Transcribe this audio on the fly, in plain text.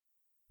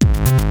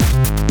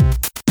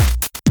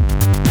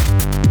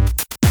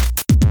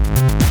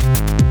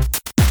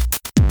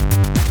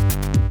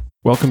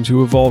Welcome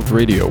to Evolved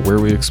Radio,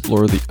 where we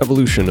explore the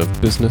evolution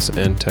of business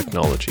and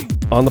technology.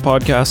 On the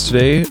podcast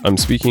today, I'm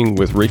speaking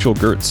with Rachel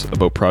Gertz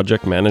about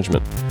project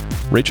management.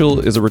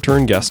 Rachel is a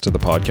return guest to the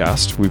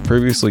podcast. We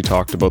previously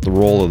talked about the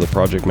role of the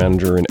project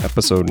manager in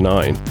episode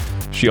 9.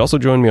 She also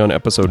joined me on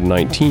episode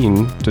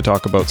 19 to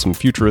talk about some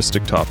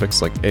futuristic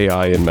topics like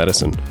AI and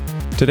medicine.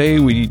 Today,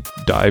 we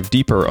dive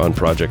deeper on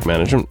project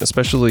management,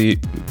 especially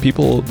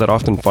people that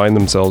often find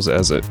themselves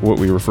as what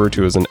we refer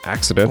to as an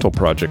accidental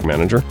project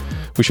manager.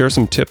 We share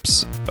some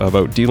tips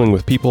about dealing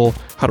with people,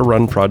 how to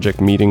run project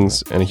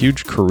meetings, and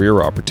huge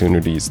career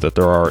opportunities that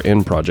there are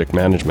in project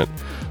management.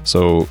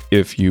 So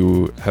if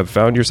you have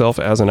found yourself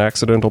as an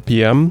accidental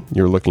PM,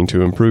 you're looking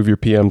to improve your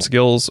PM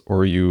skills,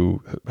 or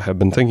you have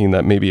been thinking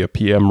that maybe a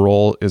PM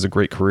role is a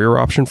great career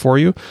option for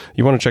you,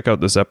 you want to check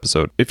out this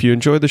episode. If you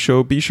enjoyed the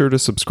show, be sure to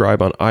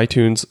subscribe on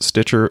iTunes,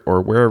 Stitcher,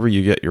 or wherever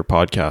you get your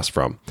podcast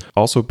from.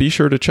 Also, be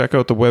sure to check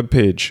out the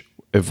webpage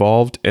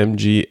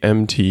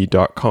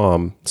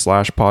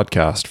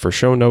evolvedmgmt.com/podcast for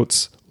show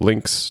notes,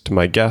 links to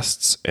my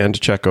guests, and to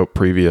check out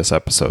previous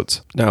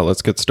episodes. Now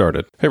let's get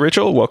started. Hey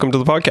Rachel, welcome to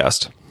the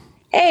podcast.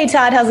 Hey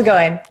Todd, how's it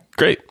going?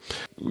 Great.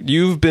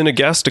 You've been a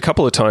guest a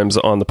couple of times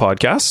on the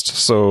podcast,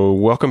 so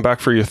welcome back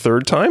for your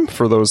third time.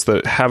 For those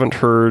that haven't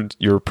heard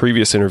your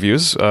previous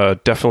interviews,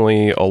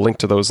 definitely I'll link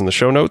to those in the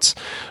show notes,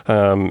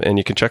 and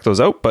you can check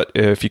those out. But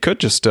if you could,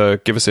 just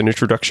give us an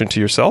introduction to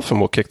yourself, and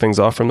we'll kick things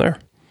off from there.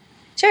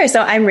 Sure.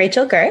 So I'm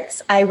Rachel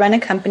Gertz. I run a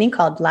company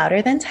called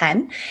Louder Than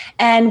 10,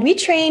 and we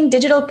train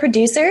digital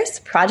producers,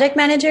 project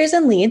managers,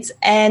 and leads.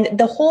 And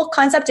the whole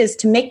concept is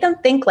to make them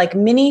think like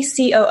mini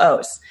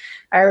COOs.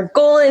 Our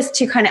goal is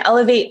to kind of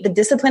elevate the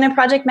discipline of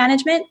project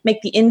management,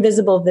 make the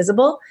invisible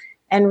visible,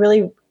 and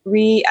really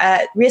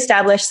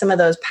reestablish some of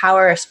those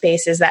power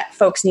spaces that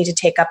folks need to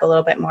take up a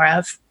little bit more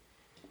of.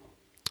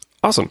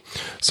 Awesome.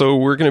 So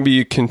we're going to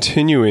be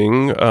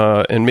continuing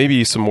and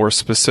maybe some more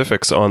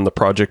specifics on the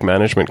project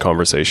management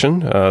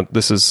conversation.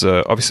 This is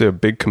obviously a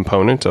big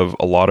component of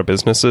a lot of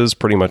businesses.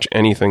 Pretty much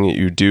anything that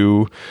you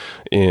do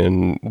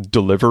in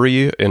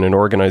delivery in an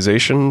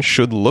organization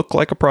should look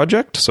like a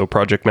project. So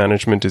project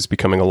management is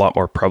becoming a lot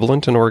more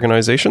prevalent in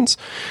organizations.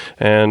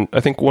 And I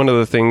think one of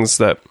the things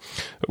that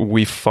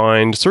we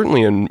find,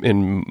 certainly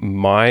in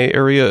my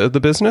area of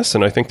the business,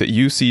 and I think that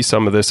you see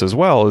some of this as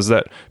well, is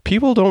that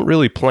people don't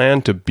really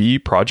plan to be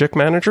project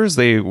managers.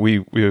 I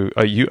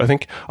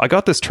think I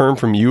got this term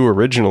from you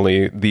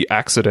originally, the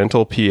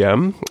accidental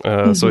PM.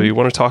 So you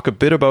want to talk a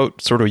bit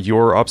about sort of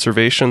your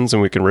observations,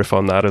 and we can riff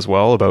on that as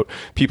well, about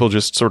people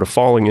just sort of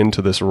falling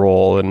into this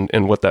role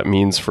and what that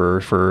means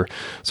for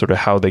sort of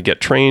how they get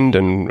trained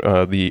and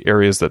the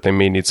areas that they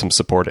may need some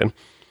support in.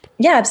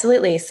 Yeah,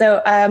 absolutely.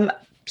 So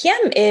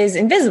PM is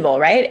invisible,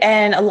 right?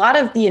 And a lot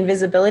of the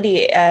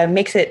invisibility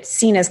makes it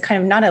seen as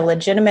kind of not a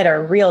legitimate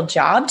or real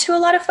job to a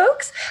lot of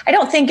folks. I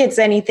don't think it's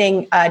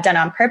anything done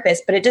on purpose,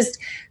 but it just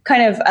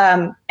kind of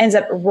ends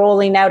up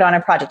rolling out on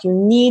a project. You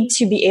need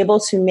to be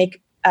able to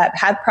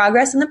have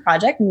progress in the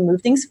project and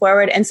move things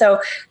forward. And so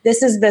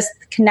this is this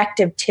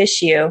connective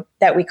tissue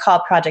that we call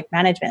project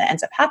management that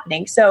ends up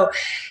happening. So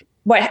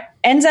what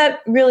ends up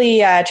really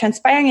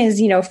transpiring is,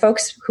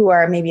 folks who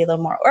are maybe a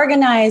little more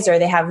organized, or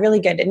they have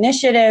really good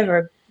initiative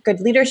or good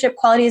leadership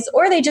qualities,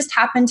 or they just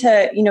happen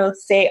to,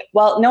 say,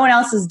 well, no one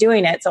else is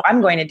doing it, so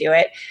I'm going to do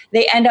it.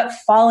 They end up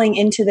falling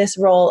into this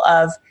role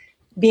of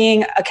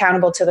being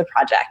accountable to the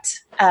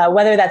project.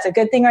 Whether that's a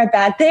good thing or a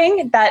bad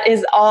thing, that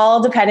is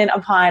all dependent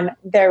upon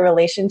their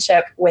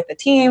relationship with the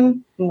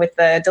team and with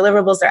the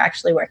deliverables they're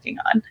actually working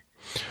on.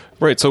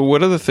 Right. So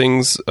what are the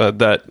things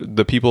that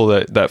the people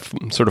that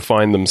sort of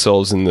find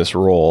themselves in this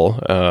role,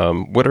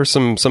 what are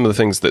some of the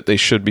things that they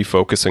should be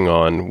focusing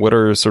on? What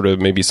are sort of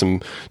maybe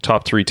some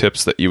top 3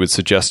 tips that you would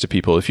suggest to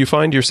people? If you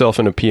find yourself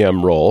in a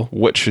PM role,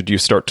 what should you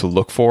start to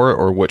look for,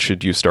 or what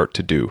should you start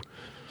to do?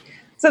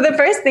 So the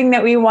first thing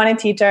that we want to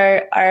teach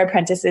our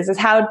apprentices is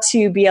how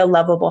to be a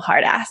lovable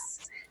hard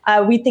ass.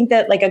 We think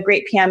that like a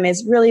great PM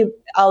is really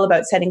all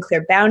about setting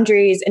clear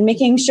boundaries and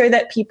making sure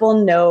that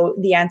people know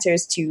the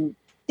answers to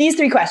these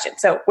 3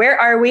 questions. So where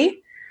are we?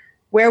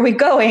 Where are we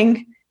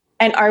going?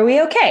 And are we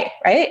okay?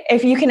 Right?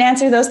 If you can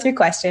answer those 3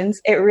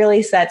 questions, it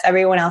really sets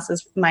everyone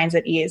else's minds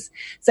at ease.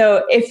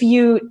 So if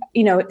you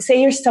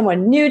say you're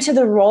someone new to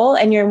the role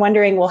and you're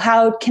wondering, well,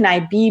 how can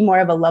I be more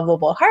of a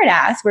lovable hard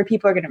ass where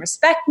people are going to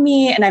respect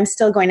me and I'm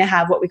still going to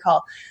have what we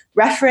call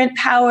referent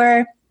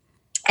power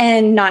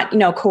and not,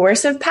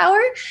 coercive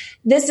power?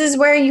 This is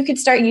where you could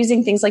start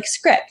using things like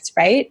scripts,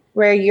 right?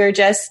 Where you're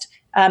just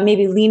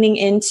maybe leaning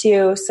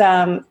into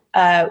some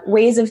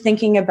ways of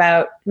thinking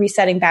about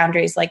resetting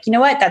boundaries. Like, you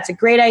know what, that's a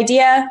great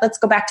idea. Let's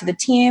go back to the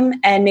team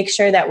and make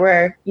sure that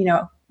we're,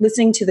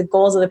 listening to the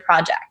goals of the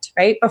project,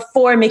 right?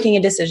 Before making a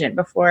decision,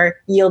 before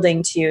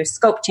yielding to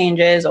scope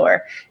changes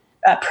or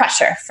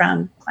pressure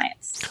from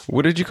clients.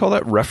 What did you call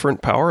that?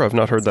 Referent power? I've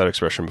not heard that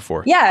expression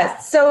before. Yeah.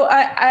 So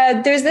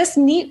there's this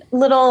neat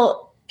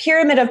little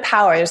pyramid of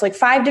power. There's like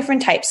 5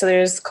 different types. So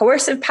there's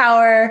coercive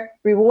power,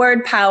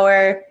 reward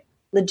power,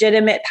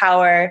 legitimate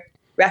power,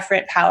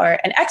 referent power,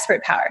 and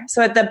expert power.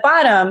 So at the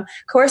bottom,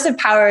 coercive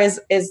power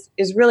is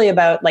really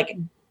about like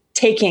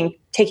taking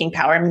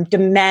power and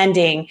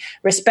demanding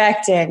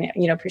respect and,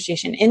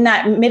 appreciation. In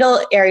that middle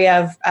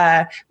area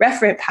of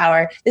referent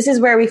power, this is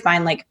where we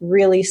find like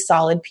really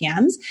solid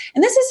PMs.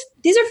 And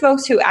these are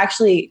folks who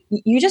actually,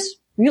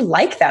 you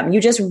like them.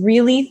 You just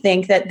really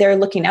think that they're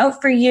looking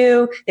out for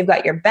you. They've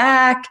got your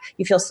back.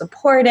 You feel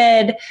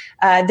supported.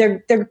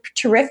 They're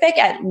terrific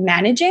at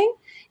managing.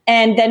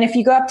 And then if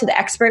you go up to the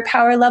expert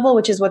power level,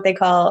 which is what they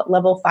call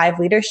level 5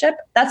 leadership,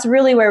 that's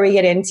really where we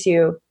get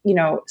into,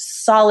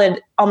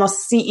 solid,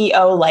 almost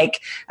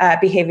CEO-like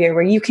behavior,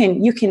 where you can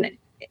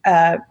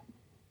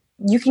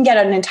get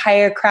an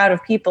entire crowd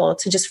of people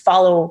to just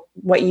follow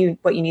what you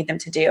need them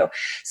to do.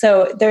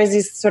 So there's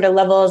these sort of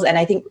levels, and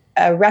I think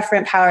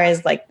referent power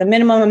is like the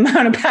minimum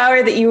amount of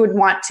power that you would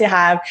want to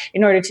have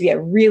in order to be a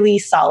really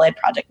solid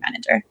project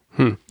manager.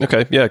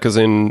 Okay. Yeah. Because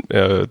in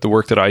the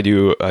work that I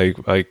do,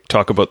 I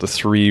talk about the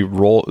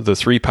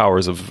three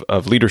powers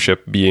of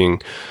leadership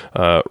being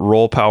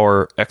role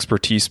power,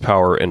 expertise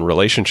power, and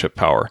relationship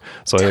power.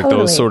 So I think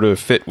those sort of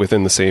fit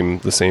within the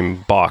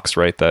same box,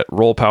 right? That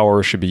role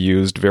power should be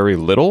used very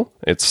little.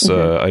 It's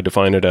I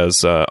define it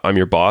as I'm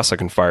your boss, I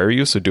can fire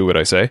you, so do what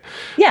I say.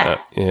 Yeah.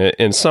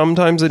 And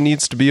sometimes it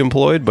needs to be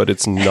employed, but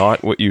it's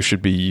not what you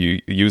should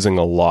be using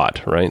a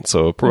lot, right?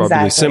 So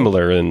probably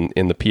similar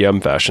in the PM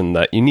fashion,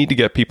 that you need to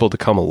get people to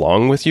come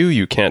along with you.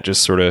 You can't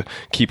just sort of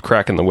keep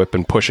cracking the whip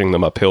and pushing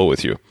them uphill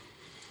with you.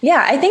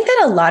 Yeah, I think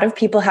that a lot of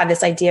people have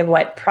this idea of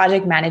what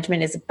project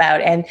management is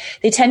about. And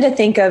they tend to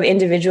think of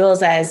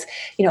individuals as,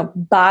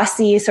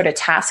 bossy sort of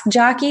task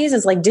jockeys,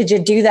 as like, did you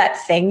do that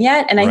thing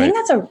yet? And I think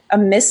that's a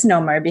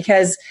misnomer,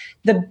 because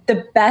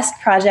the best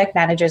project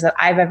managers that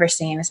I've ever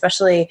seen,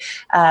 especially,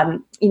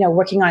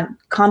 working on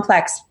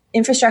complex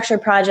infrastructure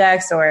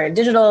projects or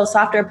digital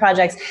software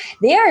projects,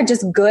 they are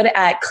just good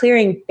at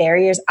clearing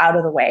barriers out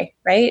of the way,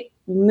 right?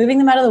 Moving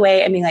them out of the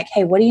way and being like,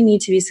 hey, what do you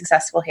need to be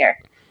successful here?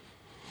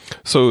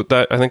 So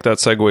I think that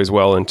segues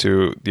well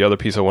into the other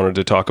piece I wanted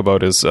to talk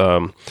about is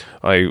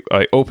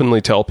I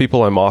openly tell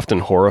people I'm often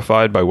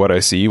horrified by what I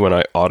see when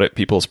I audit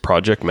people's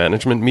project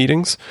management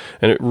meetings.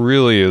 And it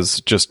really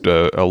is just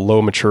a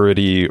low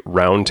maturity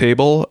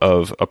roundtable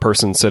of a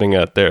person sitting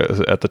at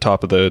the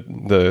top of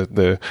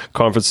the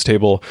conference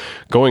table,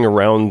 going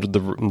around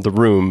the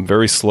room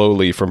very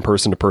slowly from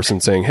person to person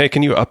saying, hey,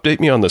 can you update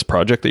me on this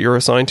project that you're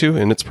assigned to?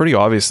 And it's pretty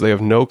obvious they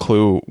have no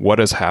clue what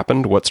has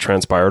happened, what's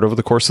transpired over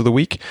the course of the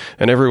week.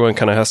 And everyone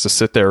kind of has to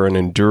sit there and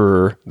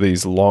endure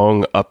these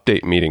long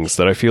update meetings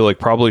that I feel like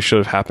probably should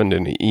have happened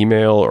in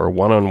email or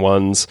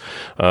one-on-ones.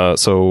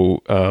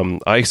 So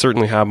I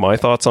certainly have my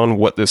thoughts on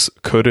what this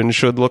could and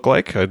should look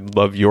like. I'd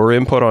love your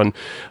input on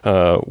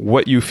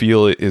what you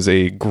feel is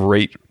a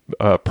great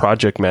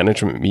project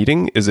management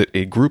meeting. Is it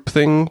a group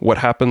thing? What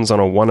happens on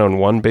a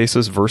one-on-one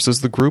basis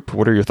versus the group?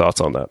 What are your thoughts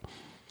on that?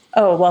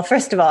 Oh, well,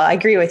 first of all, I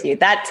agree with you.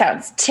 That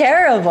sounds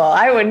terrible.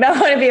 I would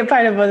not want to be a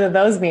part of both of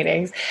those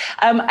meetings.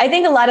 I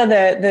think a lot of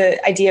the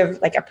idea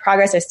of like a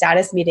progress or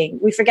status meeting,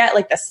 we forget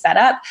like the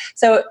setup.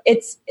 So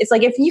it's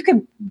like if you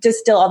could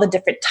distill all the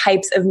different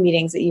types of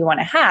meetings that you want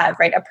to have,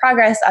 right? A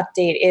progress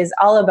update is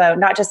all about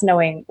not just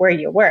knowing where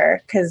you were,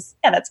 because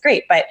yeah, that's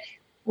great, but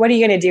what are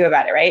you going to do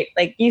about it, right?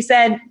 Like you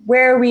said,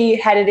 where are we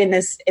headed in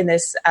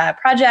this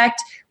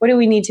project? What do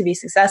we need to be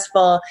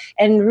successful?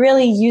 And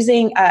really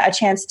using a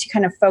chance to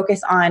kind of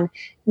focus on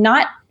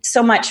not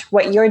so much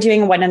what you're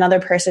doing and what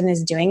another person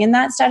is doing in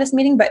that status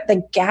meeting, but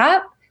the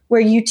gap where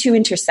you two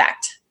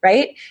intersect,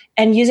 right?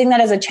 And using that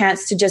as a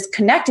chance to just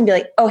connect and be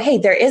like, oh, hey,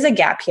 there is a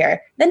gap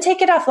here. Then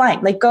take it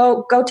offline. Like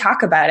go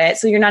talk about it.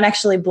 So you're not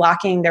actually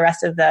blocking the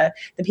rest of the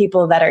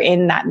people that are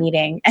in that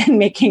meeting and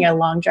making a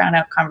long drawn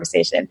out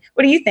conversation.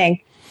 What do you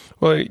think?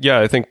 Well, yeah,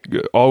 I think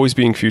always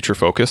being future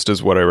focused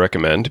is what I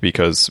recommend,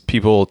 because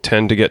people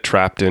tend to get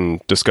trapped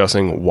in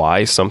discussing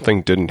why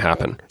something didn't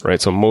happen,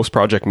 right? So most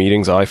project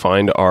meetings I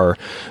find are,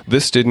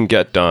 this didn't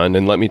get done,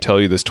 and let me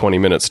tell you this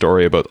 20-minute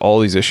story about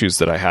all these issues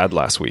that I had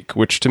last week,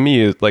 which to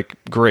me is like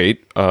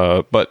great,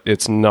 but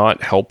it's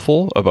not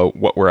helpful about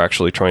what we're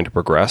actually trying to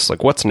progress.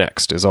 Like what's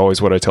next is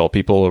always what I tell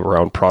people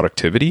around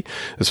productivity,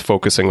 is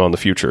focusing on the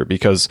future,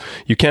 because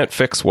you can't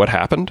fix what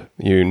happened.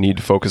 You need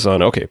to focus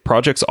on, okay,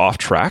 project's off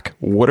track.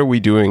 What are we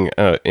doing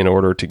in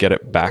order to get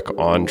it back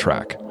on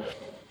track?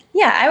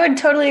 Yeah, I would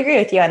totally agree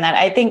with you on that.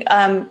 I think,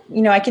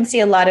 I can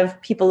see a lot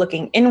of people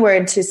looking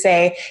inward to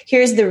say,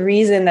 here's the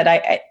reason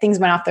that things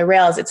went off the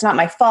rails. It's not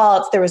my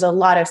fault. There was a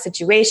lot of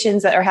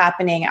situations that are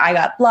happening. I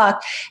got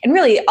blocked. And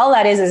really all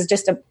that is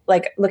just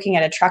looking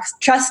at a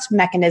trust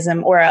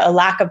mechanism or a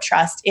lack of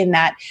trust in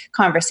that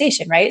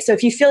conversation, right? So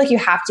if you feel like you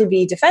have to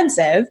be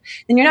defensive,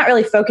 then you're not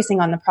really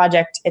focusing on the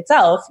project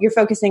itself. You're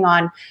focusing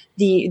on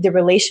the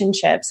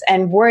relationships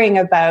and worrying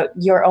about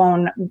your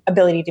own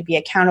ability to be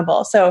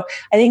accountable. So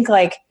I think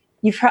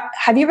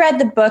have you read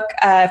the book,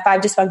 5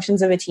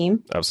 Dysfunctions of a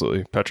Team?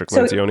 Absolutely. Patrick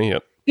Lencioni,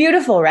 yep.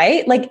 beautiful,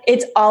 right? Like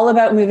it's all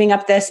about moving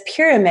up this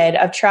pyramid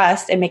of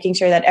trust and making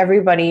sure that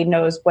everybody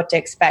knows what to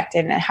expect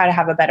and how to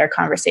have a better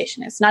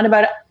conversation. It's not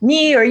about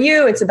me or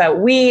you, it's about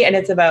we, and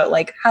it's about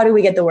like, how do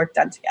we get the work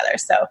done together?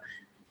 So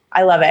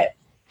I love it.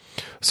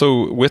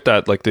 So with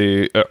that, like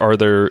are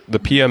there the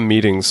PM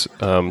meetings,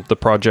 the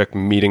project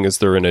meeting, is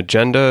there an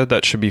agenda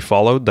that should be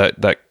followed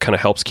that kind of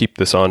helps keep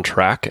this on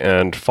track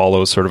and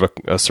follows sort of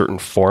a certain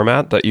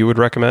format that you would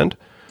recommend?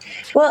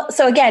 Well,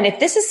 so again, if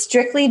this is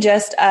strictly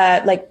just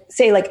like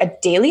a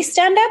daily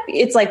stand up,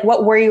 it's like,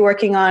 what were you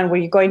working on? Were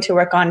you going to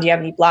work on? Do you have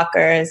any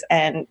blockers?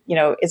 And,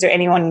 is there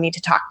anyone you need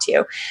to talk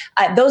to?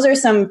 Those are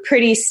some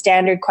pretty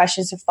standard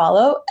questions to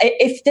follow.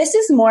 If this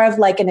is more of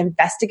like an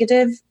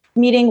investigative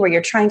meeting where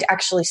you're trying to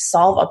actually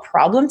solve a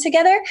problem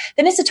together,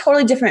 then it's a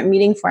totally different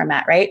meeting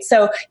format, right?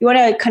 So you want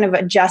to kind of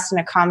adjust and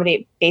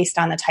accommodate based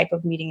on the type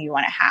of meeting you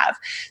want to have.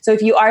 So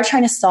if you are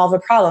trying to solve a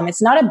problem,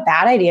 it's not a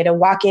bad idea to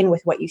walk in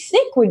with what you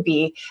think would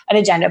be an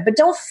agenda, but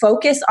don't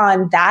focus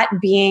on that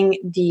being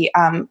the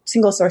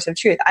single source of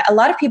truth. A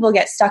lot of people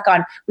get stuck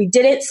on, we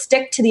didn't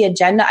stick to the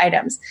agenda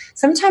items.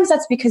 Sometimes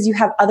that's because you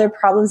have other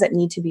problems that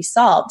need to be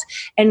solved.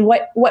 And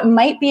what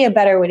might be a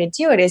better way to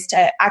do it is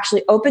to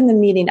actually open the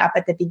meeting up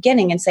at the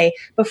beginning and say,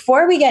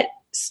 before we get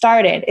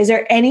started, is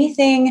there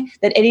anything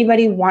that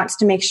anybody wants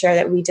to make sure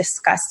that we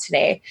discuss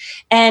today?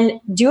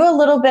 And do a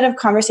little bit of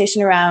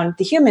conversation around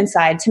the human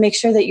side to make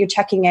sure that you're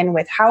checking in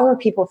with how are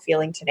people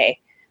feeling today.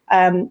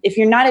 If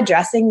you're not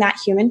addressing that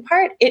human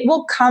part, it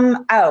will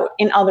come out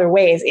in other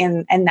ways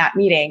in that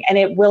meeting, and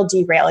it will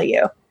derail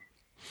you.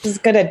 This is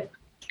a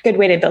good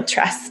way to build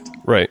trust.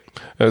 Right.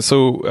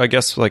 So I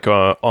guess like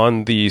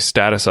on the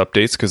status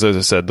updates, because as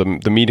I said,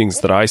 the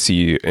meetings that I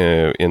see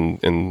in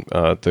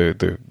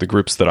the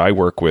groups that I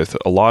work with,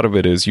 a lot of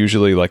it is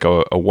usually like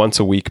a once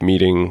a week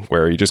meeting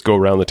where you just go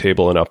around the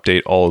table and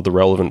update all of the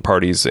relevant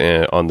parties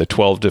on the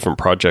 12 different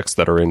projects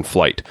that are in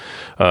flight.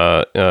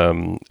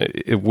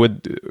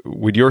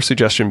 Would your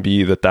suggestion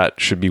be that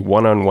should be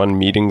one-on-one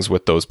meetings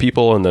with those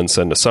people and then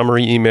send a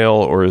summary email,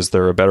 or is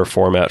there a better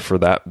format for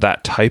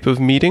that type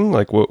of meeting?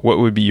 Like what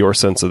would be your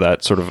sense of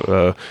that sort of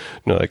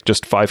like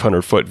just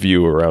 500-foot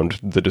view around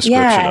the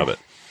description of it?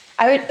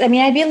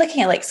 I'd be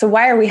looking at like, so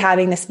why are we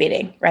having this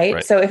meeting,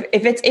 right? So if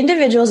it's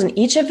individuals and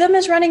each of them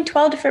is running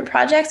 12 different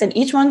projects and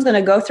each one's going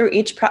to go through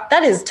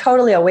that is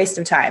totally a waste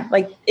of time.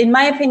 Like, in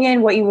my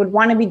opinion, what you would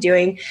want to be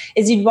doing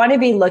is you'd want to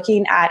be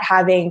looking at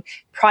having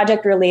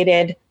project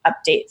related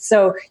updates.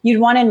 So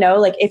you'd want to know,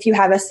 like, if you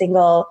have a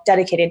single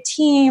dedicated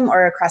team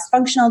or a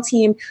cross-functional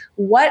team,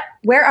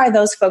 where are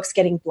those folks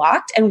getting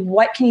blocked and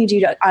what can you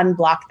do to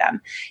unblock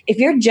them? If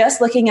you're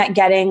just looking at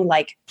getting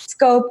like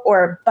scope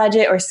or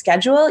budget or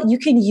schedule, you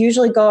can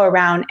usually go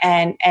around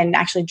and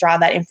actually draw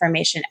that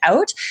information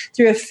out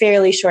through a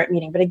fairly short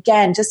meeting. But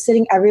again, just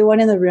sitting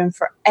everyone in the room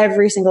for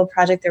every single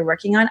project they're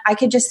working on, I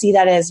could just see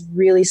that as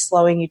really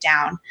slowing you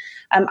down.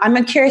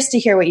 I'm curious to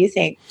hear what you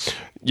think.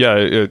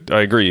 Yeah,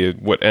 I agree.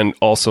 What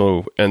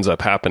also ends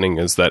up happening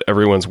is that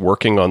everyone's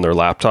working on their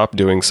laptop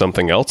doing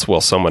something else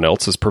while someone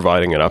else is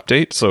providing an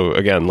update. So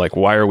again, like,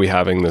 why are we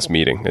having this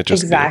meeting? It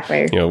just,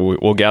 exactly.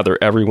 We'll gather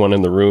everyone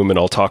in the room and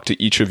I'll talk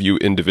to each of you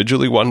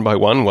individually one by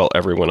one while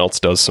everyone else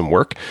does some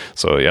work.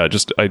 So yeah,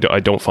 I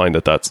don't find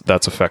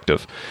that's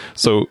effective.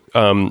 So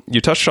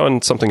you touched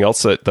on something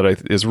else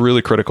that is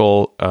really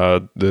critical.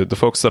 The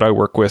folks that I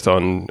work with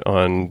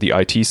on the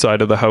IT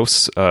side of the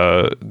house,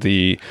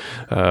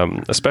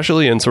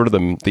 especially in sort of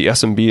the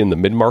SMB and the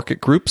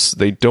mid-market groups,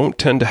 they don't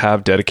tend to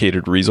have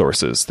dedicated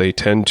resources. They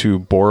tend to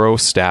borrow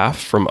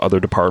staff from other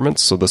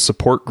departments. So the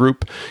support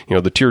group,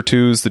 the tier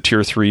 2s, the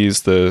tier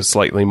 3s, the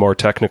slightly more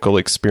technical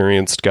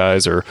experienced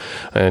guys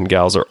and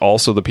gals are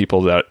also the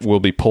people that will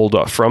be pulled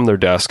up from their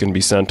desk and be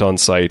sent on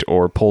site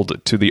or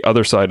pulled to the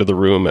other side of the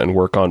room and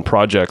work on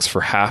projects for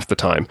half the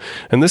time.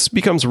 And this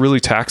becomes really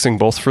taxing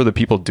both for the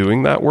people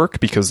doing that work,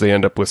 because they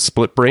end up with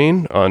split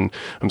brain on,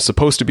 I'm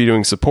supposed to be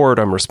doing support,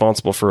 I'm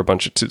responsible for a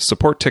bunch of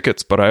support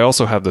tickets, but I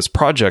also have this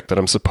project that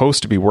I'm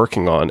supposed to be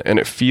working on, and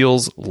it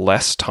feels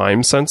less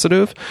time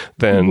sensitive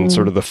than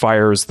sort of the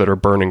fires that are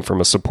burning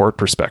from a support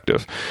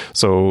perspective.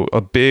 So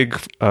a big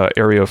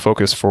area of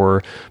focus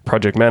for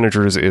project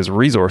managers is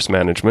resource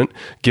management,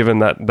 given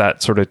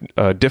that sort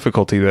of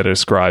difficulty that I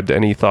described.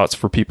 Any thoughts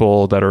for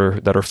people that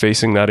are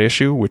facing that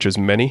issue, which is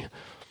many?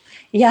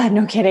 Yeah,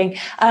 no kidding.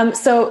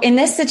 So in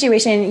this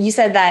situation, you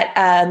said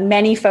that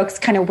many folks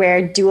kind of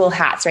wear dual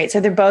hats, right?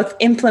 So they're both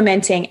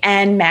implementing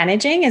and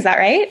managing. Is that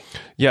right?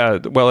 Yeah,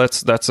 well,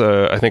 that's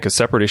I think a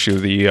separate issue.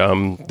 The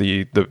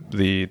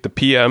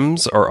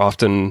PMs are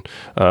often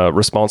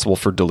responsible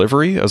for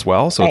delivery as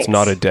well, so It's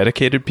not a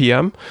dedicated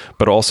PM,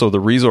 but also the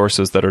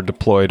resources that are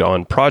deployed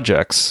on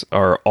projects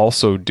are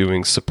also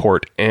doing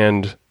support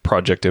and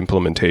project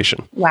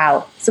implementation.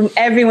 Wow, so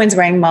everyone's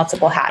wearing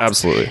multiple hats.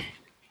 Absolutely.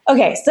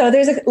 Okay, so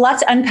there's a lot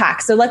to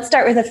unpack. So let's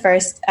start with the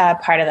first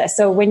part of this.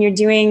 So when you're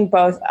doing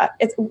both,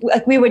 it's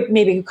like we would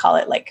maybe call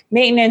it like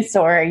maintenance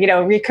or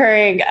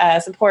recurring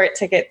support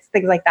tickets,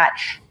 things like that.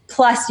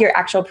 plus your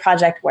actual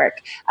project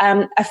work.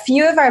 A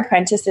few of our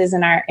apprentices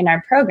in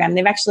our program,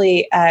 they've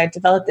actually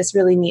developed this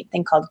really neat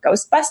thing called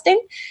ghost busting.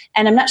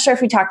 And I'm not sure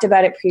if we talked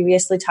about it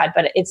previously, Todd,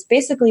 but it's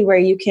basically where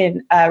you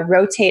can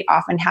rotate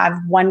off and have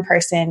one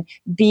person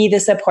be the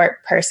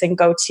support person,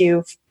 go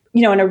to,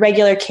 in a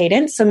regular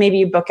cadence. So maybe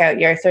you book out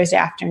your Thursday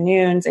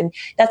afternoons, and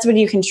that's when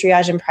you can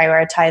triage and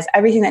prioritize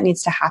everything that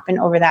needs to happen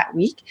over that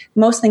week.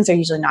 Most things are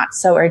usually not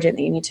so urgent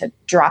that you need to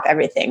drop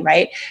everything,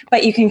 right?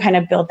 But you can kind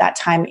of build that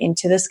time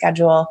into the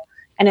schedule,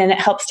 and then it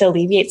helps to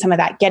alleviate some of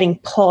that getting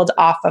pulled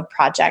off of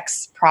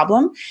projects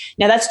problem.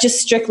 Now that's just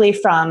strictly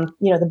from,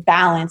 the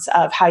balance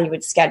of how you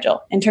would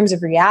schedule. In terms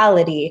of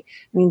reality,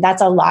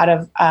 that's a lot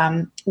of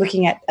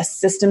looking at a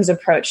systems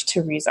approach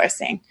to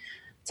resourcing.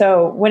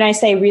 So when I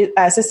say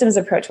systems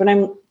approach, what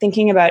I'm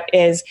thinking about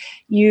is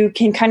you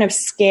can kind of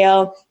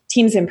scale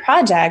teams and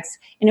projects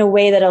in a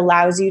way that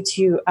allows you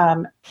to,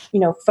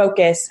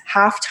 focus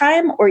half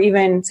time, or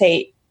even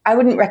say, I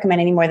wouldn't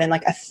recommend any more than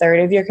like a third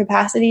of your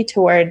capacity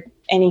toward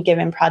any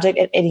given project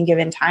at any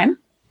given time.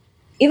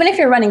 Even if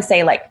you're running,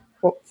 say, like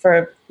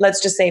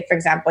let's just say, for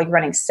example, you're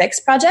running 6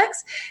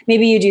 projects,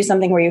 maybe you do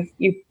something where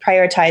you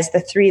prioritize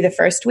the 3 the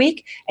first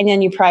week, and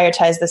then you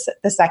prioritize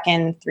the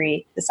second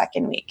 3 the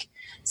second week.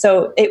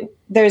 So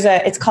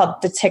it's called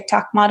the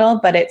TikTok model,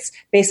 but it's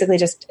basically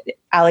just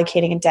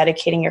allocating and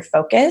dedicating your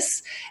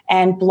focus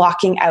and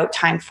blocking out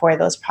time for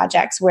those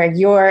projects where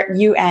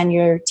you and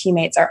your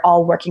teammates are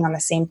all working on the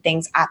same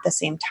things at the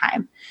same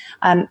time.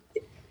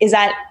 Is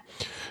that...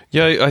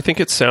 Yeah, I think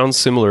it sounds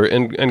similar.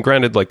 And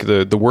granted, like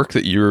the work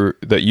that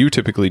you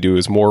typically do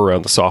is more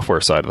around the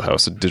software side of the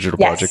house, digital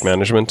project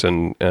management,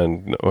 and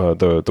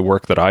the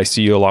work that I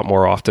see a lot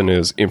more often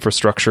is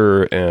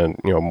infrastructure and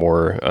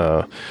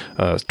more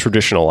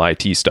traditional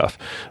IT stuff.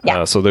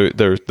 Yeah. So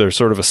there's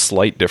sort of a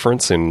slight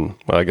difference in,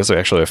 well, I guess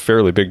actually a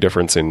fairly big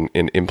difference in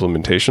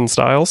implementation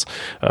styles,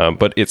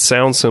 but it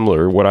sounds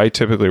similar. What I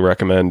typically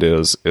recommend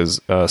is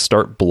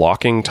start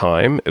blocking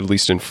time, at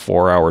least in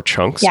 4-hour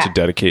chunks, to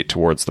dedicate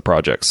towards the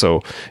project.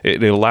 So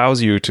it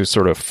allows you to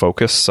sort of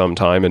focus some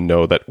time and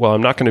know that, well,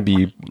 I'm not going to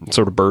be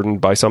sort of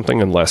burdened by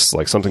something unless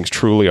like something's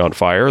truly on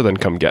fire, then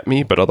come get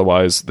me. But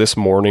otherwise, this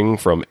morning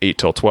from 8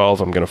 till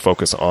 12, I'm going to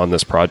focus on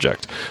this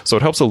project. So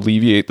it helps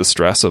alleviate the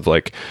stress of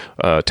like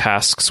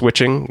task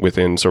switching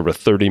within sort of a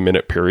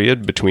 30-minute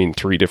period between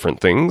 3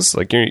 different things.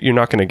 Like you're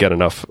not going to get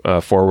enough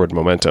forward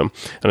momentum.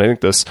 And I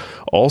think this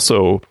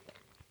also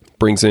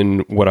brings in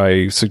what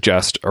I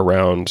suggest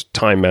around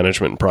time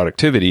management and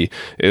productivity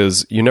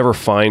is you never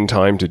find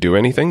time to do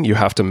anything. You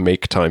have to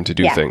make time to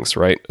do things,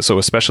 right? So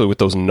especially with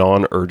those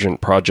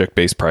non-urgent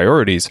project-based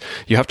priorities,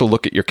 you have to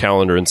look at your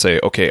calendar and say,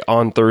 okay,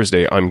 on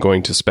Thursday, I'm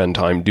going to spend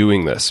time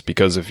doing this.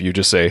 Because if you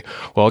just say,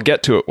 well, I'll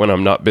get to it when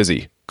I'm not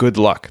busy, good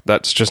luck.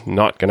 That's just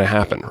not going to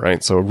happen,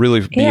 right? So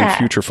really being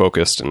future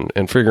focused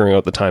and figuring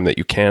out the time that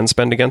you can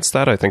spend against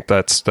that, I think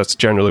that's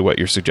generally what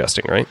you're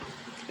suggesting, right?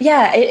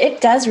 Yeah,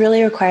 it does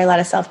really require a lot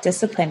of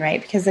self-discipline,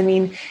 right? Because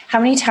how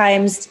many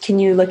times can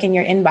you look in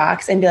your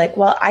inbox and be like,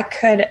 well, I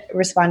could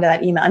respond to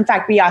that email. In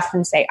fact, we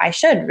often say, I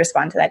should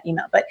respond to that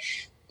email. But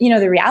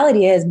the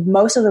reality is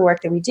most of the work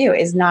that we do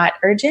is not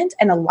urgent,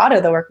 and a lot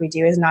of the work we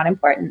do is not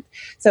important.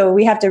 So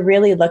we have to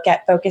really look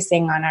at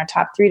focusing on our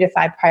top 3 to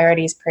 5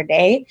 priorities per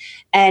day.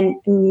 And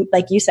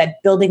like you said,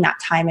 building that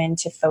time in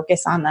to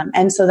focus on them.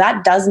 And so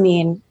that does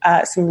mean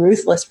some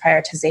ruthless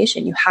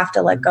prioritization. You have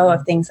to let go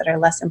of things that are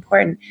less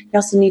important. You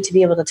also need to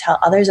be able to tell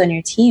others on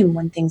your team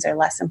when things are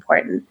less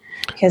important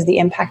because the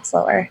impact's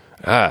lower.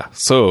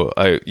 So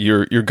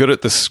you're good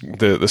at the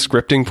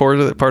scripting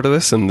part of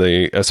this, and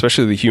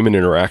especially the human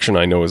interaction.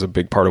 I know is a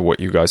big part of what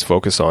you guys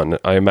focus on.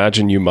 I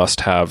imagine you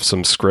must have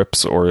some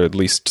scripts or at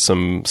least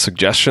some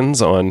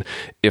suggestions on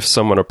if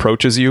someone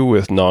approaches you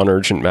with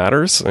non-urgent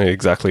matters,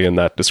 exactly in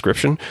that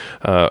description.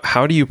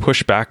 How do you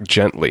push back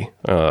gently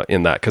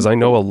in that? Because I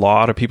know a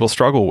lot of people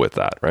struggle with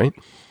that, right?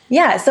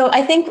 Yeah. So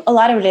I think a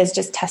lot of it is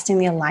just testing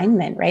the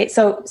alignment, right?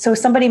 So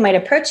somebody might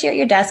approach you at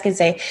your desk and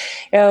say,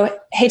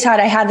 hey, Todd,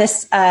 I have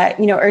this,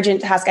 urgent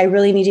task. I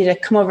really need you to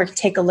come over to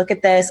take a look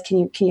at this.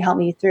 Can you help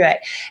me through it?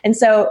 And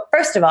so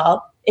first of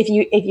all, if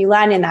you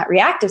land in that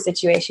reactive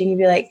situation, you'd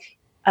be like,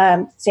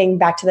 saying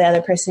back to the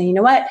other person, you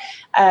know what?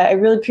 I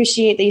really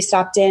appreciate that you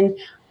stopped in.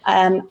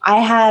 I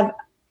have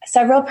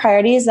several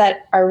priorities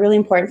that are really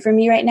important for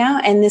me right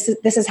now, and this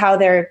is how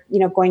they're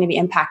going to be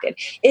impacted.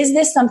 Is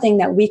this something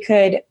that we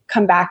could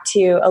come back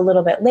to a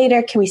little bit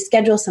later? Can we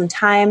schedule some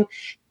time?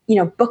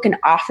 Book an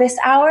office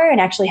hour and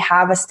actually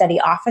have a steady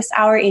office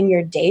hour in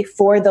your day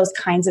for those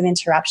kinds of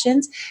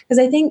interruptions. Because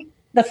I think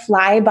the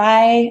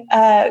flyby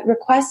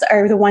requests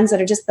are the ones that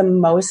are just the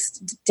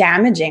most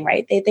damaging,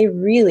 right? They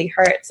really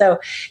hurt. So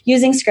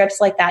using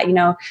scripts like that,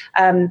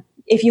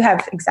 if you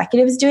have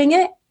executives doing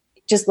it,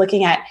 just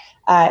looking at,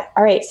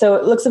 all right, so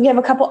it looks like we have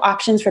a couple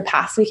options for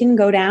paths we can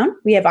go down.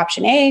 We have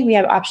option A, we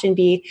have option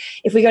B.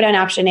 If we go down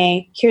option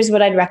A, here's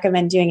what I'd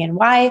recommend doing and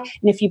why.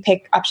 And if you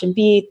pick option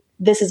B,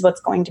 this is what's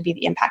going to be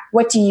the impact.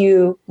 What do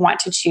you want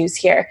to choose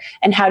here?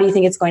 And how do you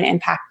think it's going to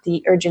impact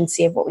the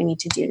urgency of what we need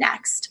to do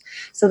next?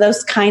 So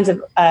those kinds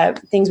of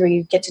things where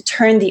you get to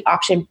turn the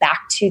option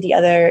back to the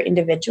other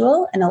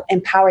individual and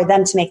empower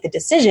them to make the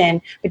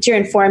decision, but you're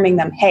informing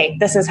them, hey,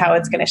 this is how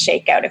it's going to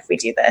shake out if we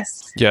do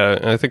this. Yeah,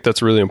 I think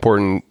that's really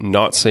important,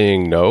 not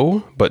saying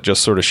no, but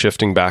just sort of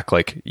shifting back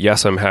like,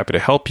 yes, I'm happy to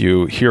help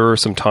you. Here are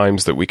some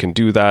times that we can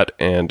do that.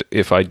 And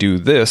if I do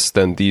this,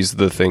 then these are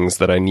the things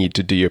that I need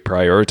to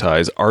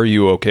deprioritize. Are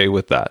you okay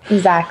with that?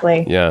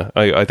 Exactly. Yeah,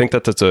 I think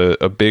that that's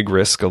a big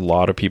risk a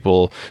lot of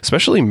people,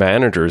 especially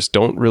managers,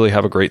 don't really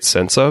have a great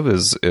sense of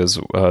is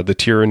the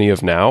tyranny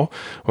of now.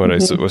 What I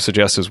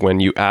suggest is when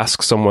you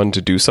ask someone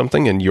to do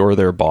something and you're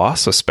their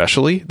boss,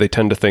 especially, they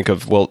tend to think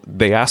of, well,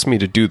 they asked me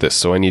to do this,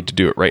 so I need to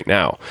do it right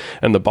now.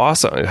 And the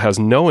boss has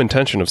no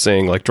intention of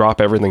saying, like,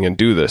 drop everything and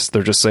do this.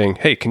 They're just saying,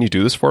 hey, can you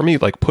do this for me?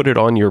 Like, put it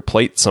on your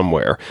plate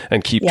somewhere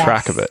and keep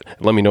track of it.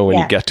 Let me know when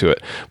you get to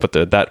it. But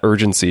that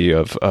urgency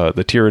of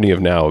the tyranny of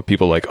now,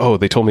 people like, oh,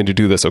 they told me to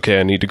do this. Okay,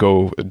 I need to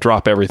go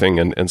drop everything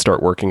and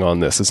start working on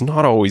this, is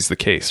not always the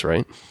case,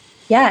 right?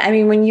 Yeah, I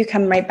mean, when you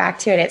come right back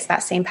to it, it's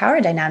that same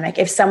power dynamic.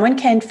 If someone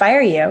can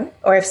fire you,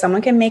 or if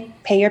someone can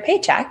pay your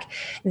paycheck,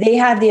 they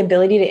have the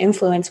ability to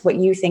influence what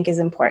you think is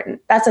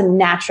important. That's a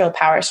natural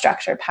power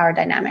structure, power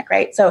dynamic,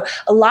 right? So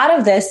a lot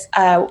of this,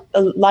 a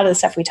lot of the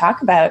stuff we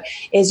talk about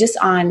is just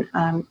on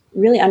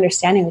really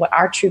understanding what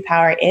our true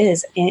power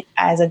is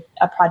as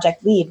a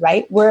project lead,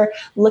 right? We're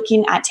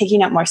looking at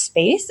taking up more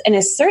space and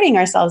asserting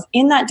ourselves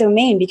in that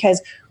domain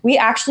because we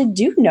actually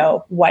do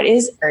know what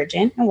is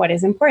urgent and what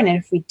is important. And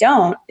if we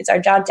don't, it's our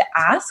job to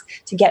ask,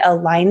 to get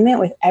alignment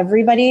with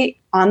everybody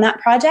on that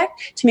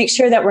project to make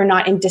sure that we're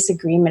not in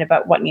disagreement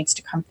about what needs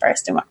to come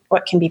first and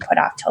what can be put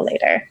off till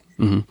later.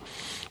 Mm-hmm.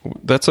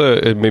 That's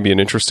maybe an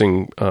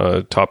interesting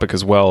topic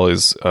as well,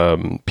 is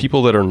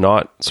people that are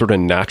not sort of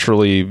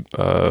naturally,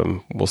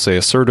 we'll say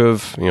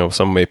assertive,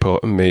 some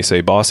may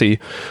say bossy,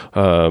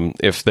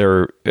 if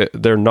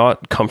they're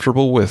not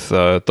comfortable with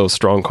those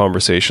strong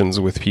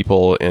conversations with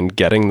people and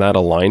getting that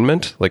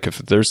alignment. Like if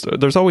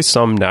there's always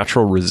some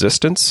natural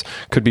resistance,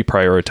 could be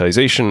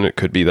prioritization, it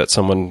could be that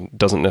someone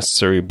doesn't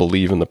necessarily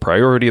believe in the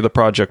priority of the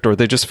project, or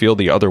they just feel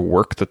the other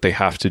work that they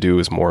have to do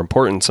is more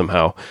important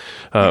somehow.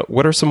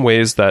 What are some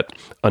ways that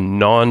a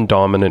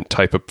non-dominant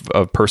type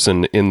of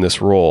person in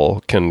this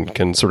role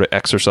can sort of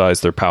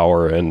exercise their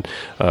power and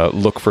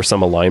look for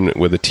some alignment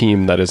with a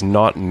team that is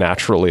not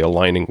naturally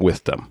aligning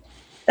with them?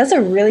 That's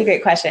a really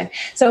great question.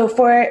 So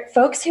for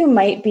folks who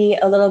might be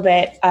a little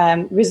bit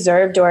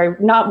reserved or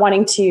not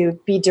wanting to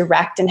be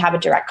direct and have a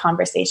direct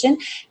conversation,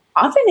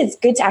 often it's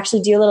good to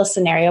actually do a little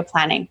scenario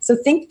planning. So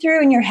think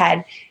through in your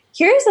head,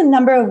 here's a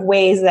number of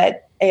ways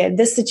that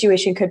this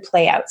situation could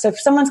play out. So if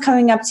someone's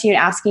coming up to you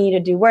and asking you to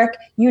do work,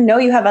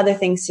 you have other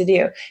things to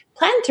do.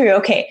 Plan through,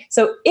 okay,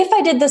 so if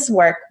I did this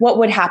work, what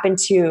would happen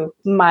to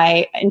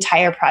my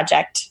entire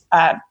project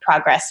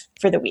progress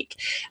for the week?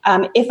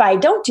 If I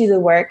don't do the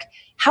work,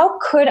 how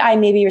could I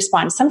maybe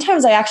respond?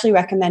 Sometimes I actually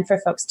recommend for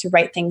folks to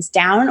write things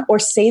down or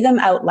say them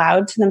out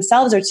loud to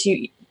themselves or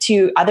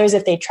to others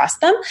if they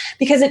trust them,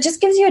 because it just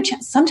gives you a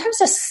chance. Sometimes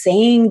just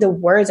saying the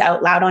words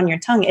out loud on your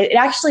tongue, it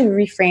actually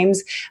reframes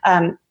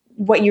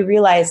what you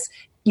realize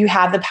you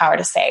have the power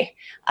to say,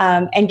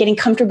 and getting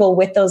comfortable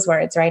with those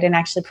words, right? And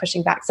actually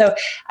pushing back. So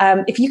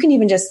if you can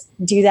even just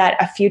do that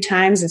a few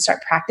times and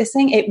start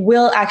practicing, it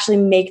will actually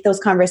make those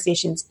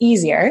conversations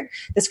easier.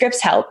 The scripts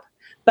help.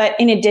 But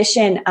in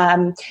addition,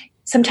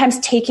 sometimes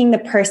taking the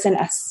person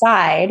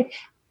aside,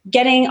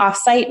 getting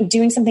offsite,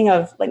 doing something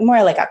of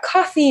more like a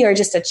coffee or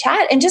just a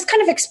chat, and just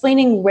kind of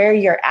explaining where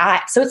you're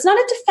at. So it's not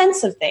a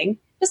defensive thing.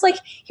 Just like,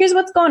 here's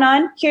what's going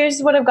on.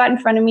 Here's what I've got in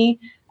front of me.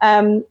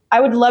 I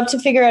would love to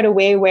figure out a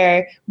way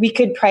where we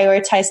could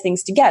prioritize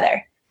things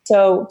together.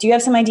 So do you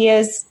have some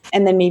ideas?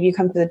 And then maybe you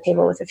come to the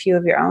table with a few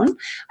of your own.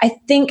 I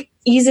think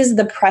eases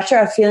the pressure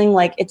of feeling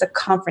like it's a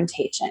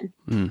confrontation.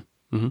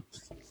 Mm-hmm.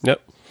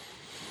 Yep.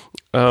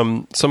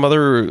 Some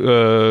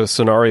other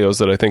scenarios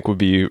that I think would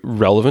be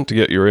relevant to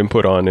get your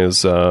input on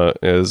is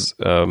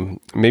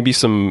maybe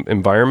some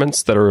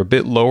environments that are a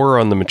bit lower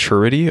on the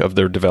maturity of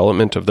their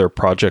development of their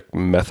project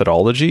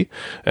methodology,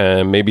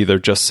 and maybe they're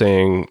just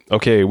saying,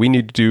 okay, we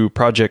need to do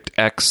project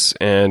X,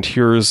 and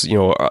here's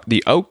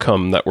the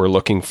outcome that we're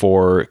looking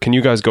for. Can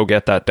you guys go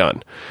get that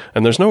done?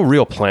 And there's no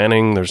real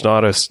planning.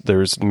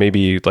 There's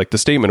maybe like the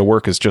statement of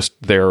work is just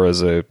there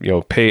as a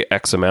pay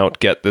X amount,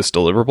 get this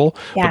deliverable,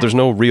 but there's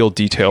no real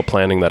detail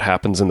planning that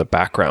happens in the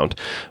background.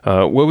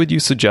 What would you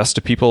suggest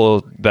to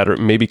people that are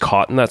maybe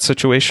caught in that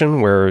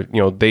situation where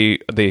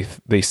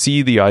they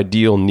see the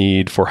ideal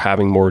need for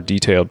having more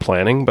detailed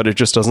planning, but it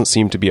just doesn't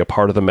seem to be a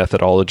part of the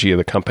methodology of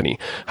the company?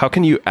 How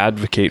can you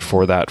advocate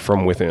for that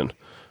from within?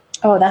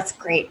 Oh, that's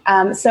great.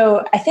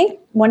 So I think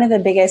one of the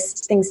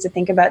biggest things to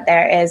think about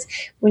there is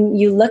when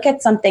you look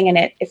at something and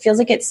it feels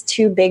like it's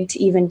too big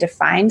to even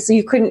define. So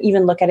you couldn't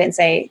even look at it and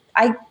say,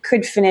 I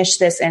could finish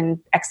this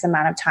in X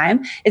amount of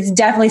time. It's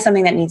definitely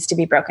something that needs to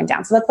be broken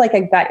down. So that's like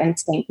a gut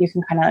instinct you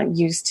can kind of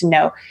use to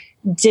know,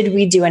 did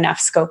we do enough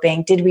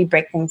scoping? Did we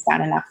break things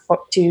down enough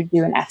to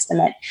do an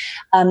estimate?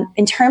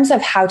 In terms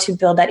of how to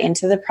build that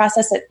into the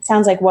process, it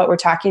sounds like what we're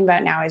talking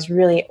about now is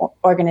really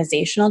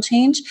organizational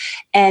change.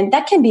 And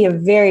that can be a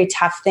very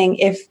tough thing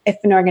if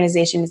an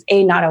organization is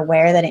A, not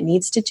aware that it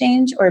needs to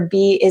change, or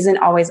B, isn't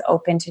always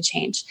open to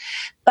change.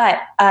 But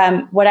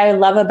what I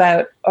love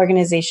about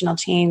organizational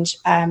change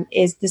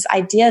is this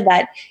idea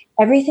that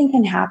everything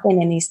can happen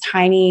in these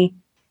tiny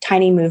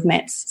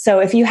movements. So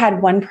if you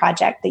had one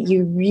project that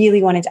you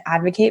really wanted to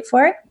advocate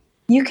for,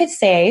 you could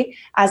say,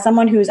 as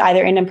someone who's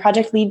either in a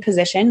project lead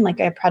position, like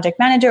a project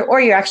manager,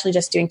 or you're actually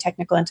just doing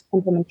technical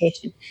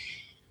implementation,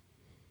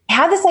 I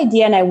have this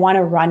idea and I want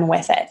to run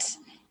with it.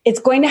 It's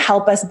going to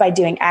help us by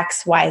doing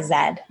X, Y, Z,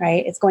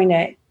 right? It's going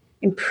to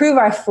improve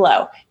our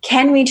flow.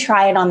 Can we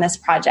try it on this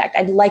project?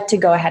 I'd like to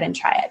go ahead and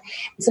try it.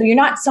 So you're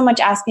not so much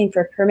asking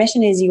for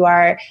permission as you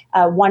are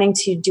wanting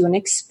to do an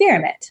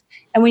experiment.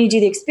 And when you do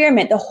the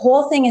experiment, the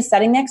whole thing is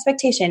setting the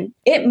expectation.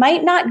 It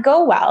might not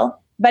go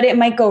well, but it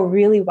might go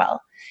really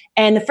well.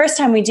 And the first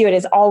time we do it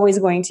is always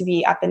going to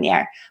be up in the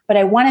air. But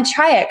I want to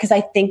try it because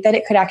I think that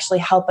it could actually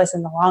help us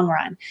in the long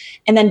run.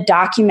 And then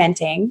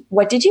documenting,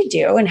 what did you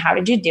do and how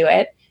did you do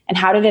it? And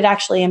how did it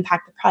actually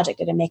impact the project?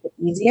 Did it make it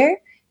easier?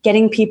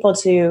 Getting people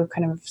to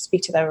kind of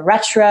speak to the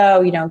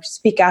retro,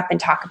 speak up and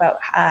talk about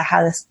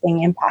how this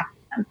thing impacted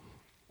them.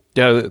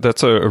 Yeah,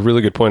 that's a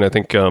really good point. I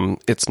think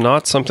it's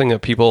not something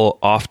that people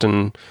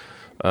often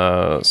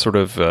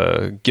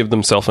give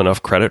themselves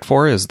enough credit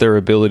for, is their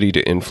ability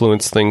to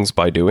influence things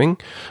by doing.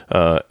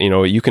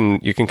 You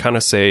can kind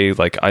of say,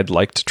 like, I'd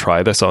like to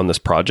try this on this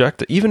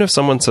project. Even if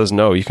someone says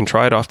no, you can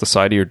try it off the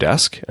side of your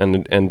desk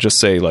and just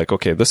say, like,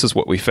 okay, this is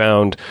what we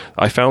found.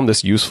 I found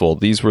this useful.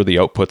 These were the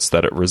outputs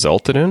that it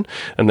resulted in.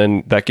 And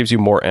then that gives you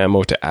more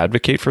ammo to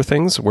advocate for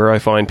things, where I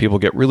find people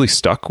get really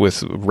stuck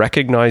with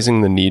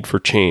recognizing the need for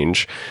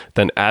change,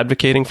 then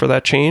advocating for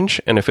that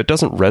change. And if it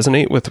doesn't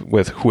resonate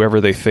with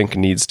whoever they think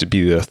needs to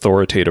be the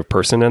authoritative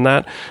person in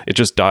that, it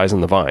just dies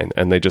in the vine,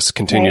 and they just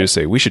continue to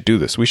say, we should do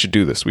this, we should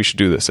do this, we should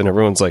do this, and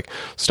everyone's like,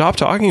 stop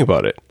talking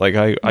about it. Like,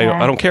 I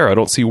don't care, I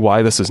don't see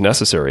why this is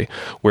necessary.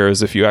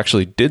 Whereas if you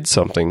actually did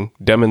something,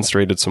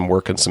 demonstrated some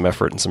work and some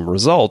effort and some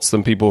results,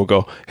 then people will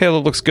go, hey, that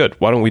looks good,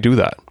 why don't we do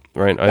that?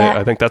 Right? Yeah.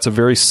 I think that's a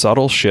very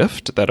subtle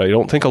shift that I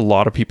don't think a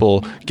lot of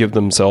people give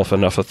themselves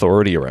enough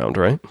authority around,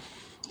 right?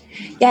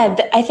 Yeah,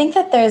 I think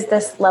that there's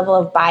this level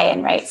of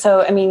buy-in, right?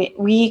 So, I mean,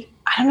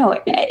 I don't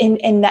know,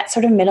 in that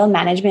sort of middle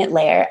management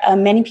layer,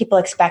 many people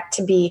expect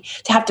to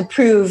have to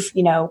prove,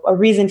 a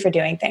reason for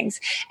doing things.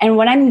 And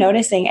what I'm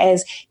noticing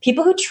is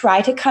people who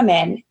try to come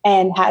in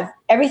and have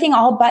everything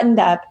all buttoned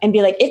up and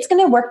be like, it's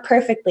going to work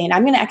perfectly and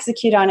I'm going to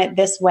execute on it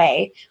this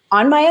way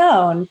on my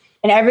own,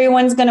 and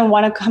everyone's going to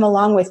want to come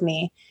along with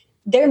me.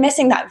 They're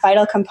missing that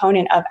vital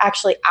component of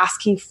actually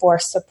asking for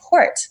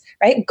support,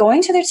 right?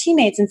 Going to their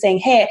teammates and saying,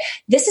 hey,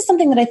 this is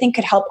something that I think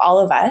could help all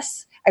of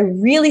us. I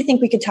really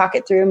think we could talk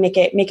it through, make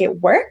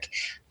it work.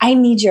 I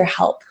need your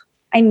help.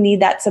 I need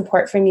that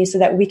support from you so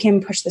that we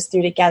can push this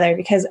through together,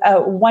 because a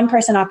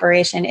one-person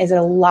operation is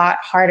a lot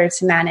harder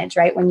to manage,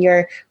 right? When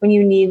you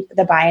need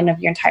the buy-in of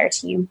your entire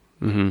team.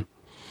 Mm-hmm.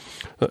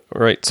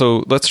 Right.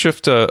 So let's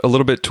shift a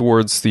little bit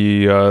towards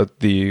the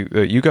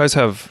you guys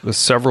have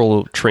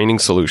several training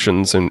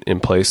solutions in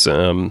place.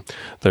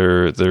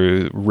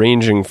 They're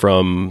ranging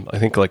from, I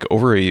think, like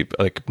over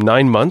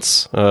 9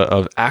 months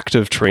of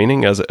active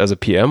training as a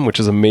PM, which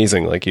is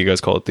amazing. Like, you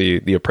guys call it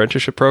the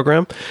apprenticeship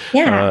program.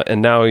 Yeah.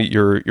 And now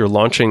you're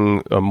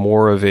launching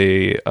more of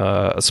a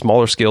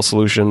smaller scale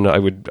solution. I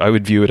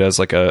would view it as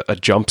like a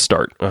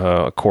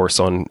jumpstart course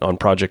on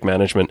project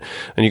management.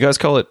 And you guys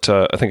call it,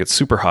 I think it's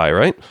Super High,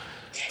 right?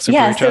 So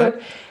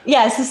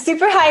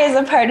Super High is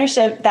a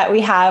partnership that we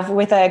have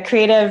with a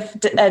creative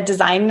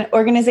design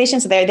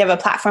organization. So they have a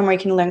platform where you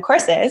can learn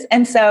courses.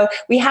 And so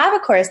we have a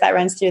course that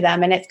runs through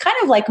them, and it's kind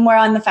of like more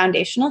on the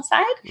foundational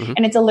side, mm-hmm.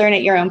 and it's a learn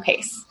at your own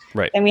pace.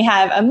 Right. Then we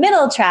have a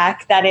middle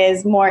track that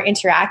is more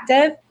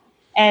interactive,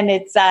 and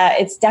it's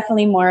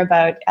definitely more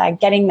about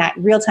getting that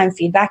real-time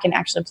feedback and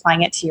actually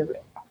applying it to your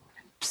real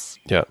problems.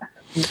 Yeah.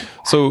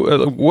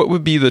 So what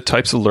would be the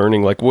types of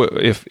learning? Like, what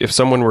if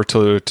someone were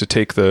to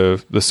take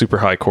the Super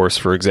High course,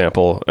 for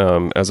example,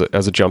 as a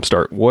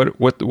jumpstart,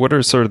 what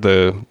are sort of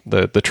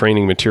the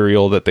training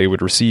material that they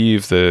would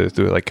receive?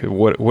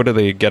 What do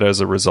they get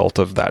as a result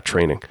of that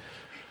training?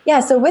 Yeah,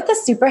 so with the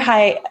Super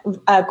High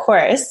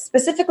course,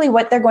 specifically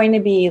what they're going to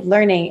be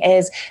learning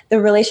is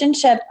the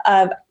relationship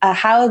of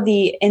how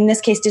in this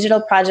case, digital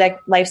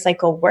project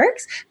lifecycle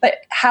works, but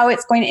how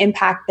it's going to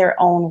impact their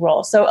own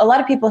role. So a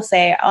lot of people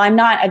say, oh, I'm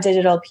not a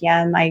digital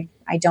PM. I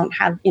don't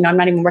have, I'm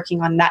not even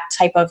working on that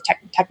type of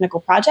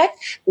technical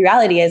project. The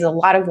reality is, a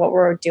lot of what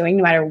we're doing,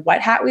 no matter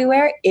what hat we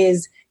wear,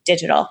 is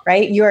digital,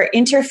 right? You're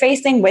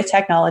interfacing with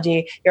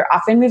technology. You're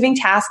often moving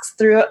tasks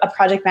through a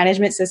project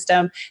management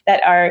system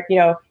that are,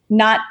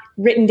 not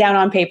written down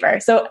on paper.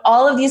 So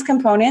all of these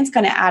components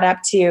kind of add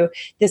up to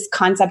this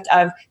concept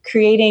of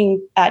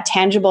creating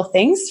tangible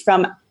things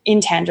from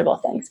intangible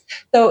things.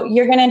 So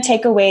you're going to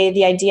take away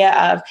the idea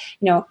of,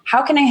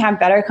 how can I have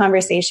better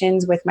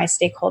conversations with my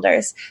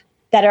stakeholders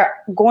that are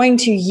going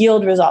to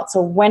yield results?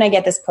 So when I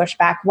get this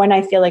pushback, when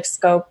I feel like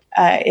scope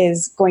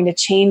is going to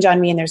change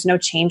on me and there's no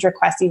change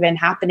requests even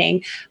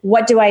happening,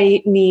 what do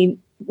I need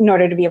in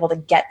order to be able to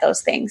get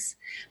those things?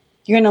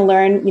 You're going to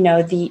learn,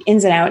 the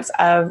ins and outs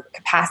of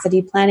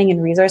capacity planning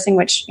and resourcing,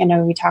 which,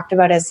 we talked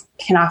about as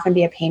can often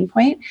be a pain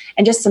point,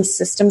 and just some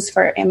systems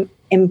for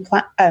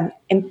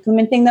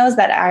implementing those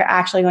that are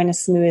actually going to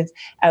smooth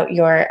out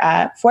your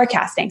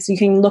forecasting. So you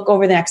can look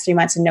over the next 3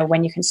 months and know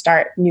when you can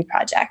start new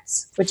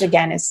projects, which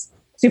again is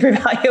super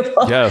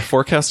valuable. Yeah,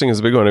 forecasting is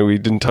a big one. We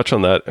didn't touch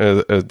on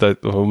that.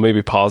 We'll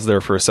maybe pause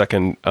there for a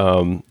second.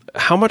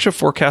 How much of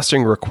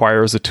forecasting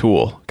requires a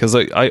tool? Because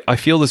I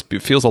feel this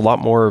feels a lot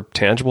more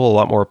tangible, a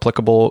lot more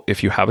applicable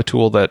if you have a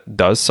tool that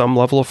does some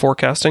level of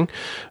forecasting.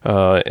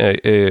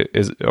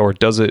 Or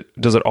does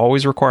it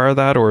always require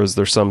that, or is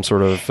there some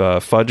sort of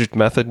fudged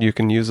method you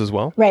can use as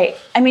well? Right.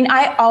 I mean,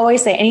 I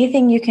always say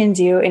anything you can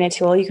do in a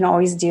tool, you can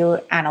always do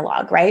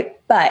analog, right?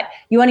 But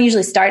you want to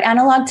usually start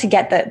analog to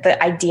get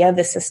the idea of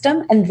the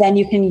system, and then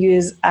you can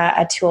use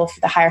a tool for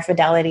the higher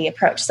fidelity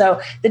approach.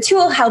 So the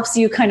tool helps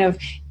you kind of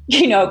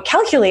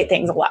calculate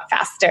things a lot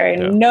faster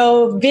and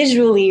know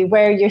visually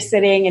where you're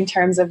sitting in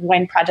terms of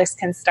when projects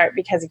can start,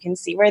 because you can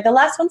see where the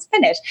last one's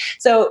finished.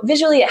 So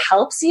visually it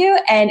helps you,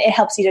 and it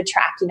helps you to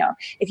track,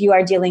 if you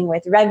are dealing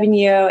with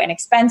revenue and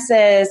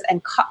expenses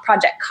and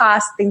project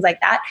costs, things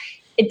like that.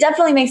 It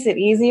definitely makes it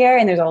easier,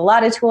 and there's a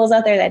lot of tools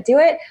out there that do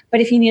it. But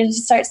if you needed to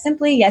start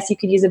simply, yes, you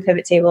could use a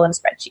pivot table and a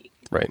spreadsheet.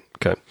 Right.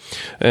 Okay.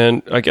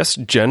 And I guess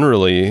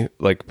generally,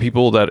 like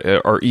people that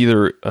are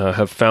either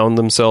have found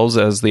themselves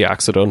as the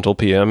accidental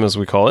PM, as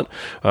we call it,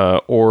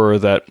 or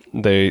that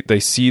they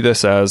see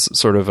this as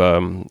sort of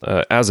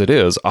as it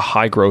is a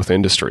high growth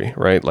industry,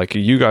 right? Like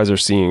you guys are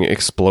seeing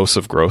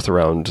explosive growth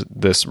around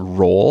this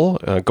role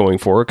going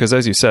forward, because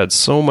as you said,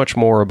 so much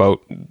more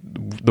about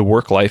the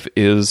work life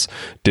is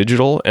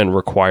digital and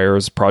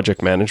requires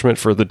project management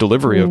for the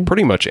delivery of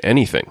pretty much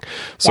anything.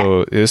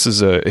 So this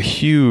is a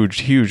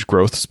huge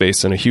growth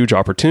space and a huge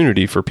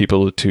opportunity for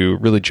people to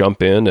really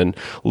jump in and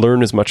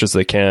learn as much as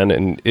they can.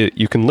 And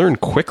you can learn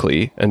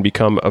quickly and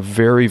become a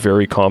very,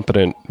 very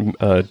competent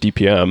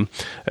DPM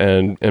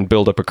and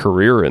build up a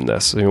career in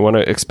this. So you want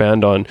to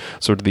expand on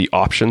sort of the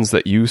options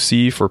that you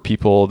see for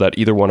people that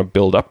either want to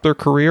build up their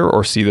career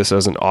or see this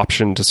as an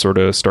option to sort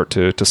of start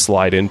to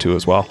slide into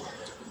as well.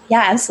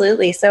 Yeah,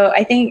 absolutely. So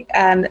I think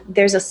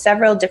there's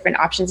several different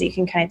options that you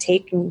can kind of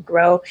take and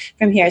grow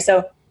from here.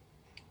 So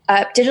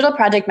digital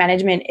project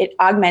management, it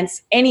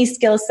augments any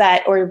skill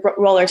set or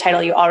role or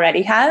title you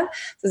already have.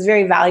 So it's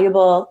very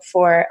valuable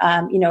for,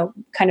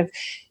 kind of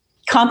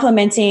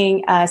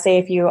complementing, say,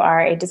 if you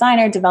are a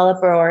designer,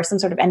 developer, or some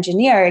sort of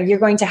engineer, you're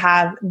going to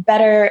have a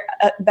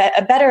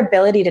better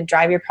ability to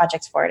drive your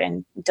projects forward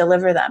and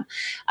deliver them.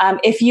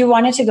 If you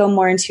wanted to go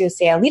more into,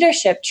 say, a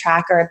leadership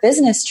track or a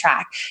business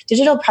track,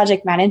 digital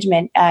project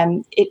management,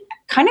 it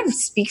kind of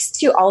speaks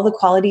to all the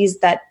qualities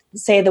that,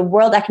 say, the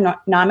World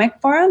Economic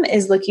Forum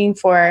is looking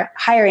for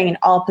hiring in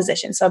all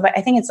positions. So I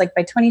think it's like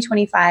by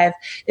 2025,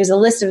 there's a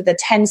list of the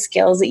 10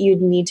 skills that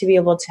you'd need to be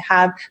able to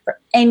have for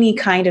any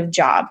kind of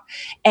job.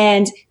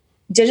 And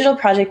digital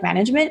project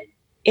management,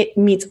 it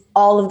meets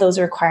all of those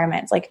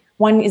requirements. Like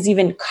one is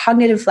even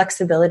cognitive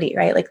flexibility,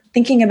 right? Like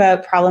thinking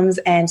about problems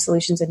and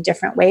solutions in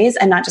different ways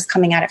and not just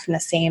coming at it from the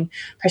same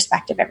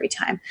perspective every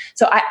time.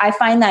 So I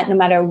find that no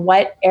matter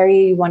what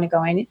area you want to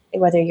go in,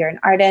 whether you're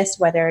an artist,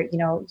 whether,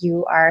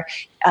 you are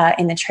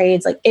in the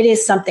trades, like it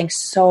is something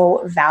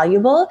so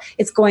valuable.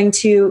 It's going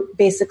to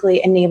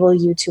basically enable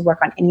you to work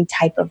on any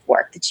type of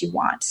work that you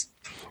want.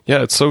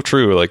 Yeah, it's so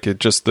true. Like it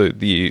just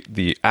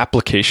the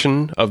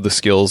application of the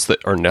skills that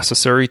are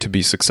necessary to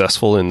be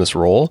successful in this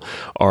role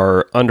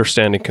are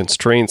understanding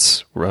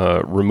constraints,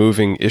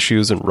 removing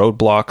issues and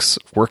roadblocks,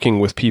 working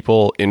with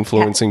people,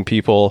 influencing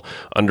people,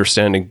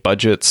 understanding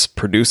budgets,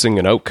 producing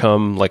an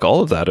outcome, like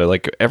all of that.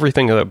 Like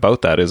everything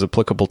about that is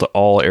applicable to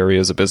all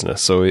areas of business.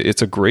 So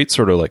it's a great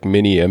sort of like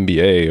mini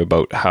MBA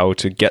about how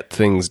to get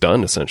things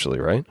done, essentially,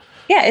 right?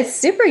 Yeah, it's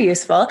super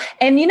useful.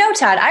 And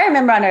Todd, I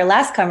remember on our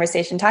last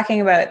conversation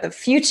talking about the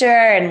future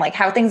and like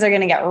how things are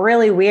going to get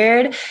really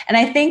weird. And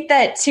I think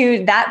that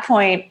to that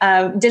point,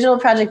 digital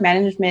project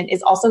management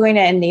is also going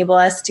to enable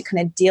us to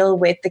kind of deal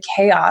with the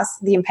chaos,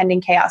 the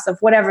impending chaos of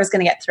whatever is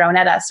going to get thrown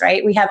at us,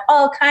 right? We have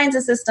all kinds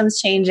of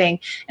systems changing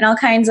and all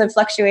kinds of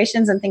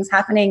fluctuations and things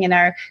happening in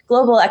our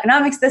global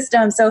economic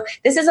system. So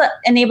this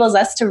enables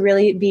us to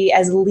really be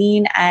as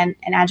lean and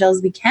agile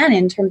as we can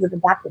in terms of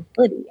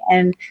adaptability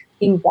and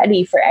being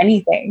ready for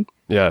anything.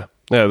 Yeah,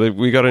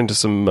 we got into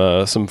some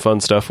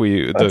fun stuff.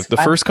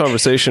 The first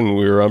conversation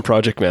we were on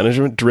project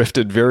management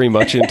drifted very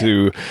much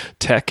into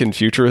tech and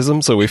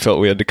futurism, so we felt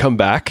we had to come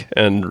back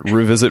and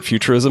revisit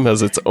futurism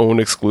as its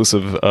own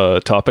exclusive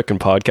topic and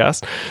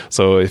podcast.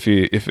 So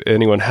if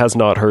anyone has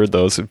not heard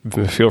those,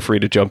 feel free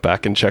to jump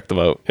back and check them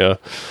out. Yeah.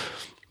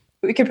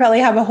 we could probably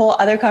have a whole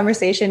other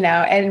conversation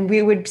now, and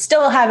we would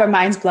still have our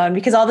minds blown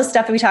because all the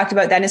stuff that we talked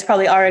about then is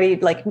probably already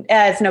like,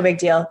 it's no big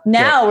deal.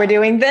 Now we're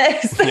doing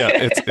this. Yeah,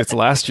 it's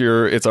last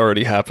year. It's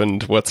already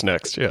happened. What's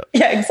next? Yeah.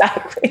 Yeah,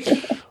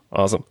 exactly.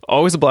 Awesome.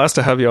 Always a blast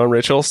to have you on,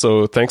 Rachel.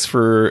 So thanks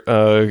for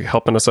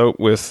helping us out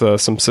with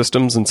some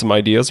systems and some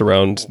ideas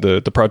around the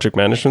project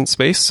management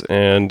space.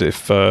 And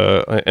if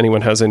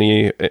anyone has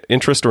any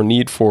interest or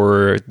need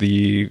for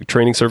the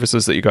training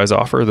services that you guys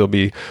offer, there'll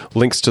be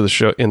links to the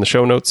show in the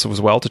show notes as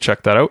well to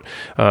check that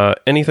out.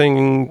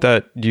 Anything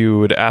that you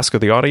would ask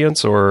of the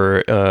audience,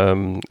 or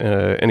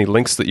any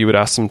links that you would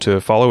ask them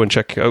to follow and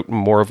check out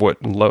more of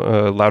what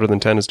Louder Than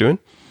 10 is doing?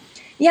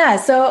 Yeah,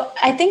 so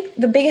I think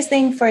the biggest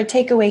thing for a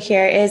takeaway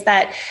here is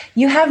that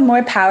you have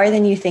more power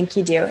than you think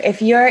you do. If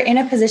you're in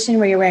a position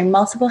where you're wearing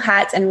multiple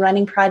hats and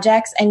running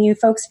projects and you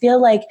folks feel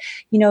like,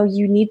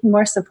 you need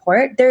more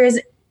support, there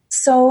is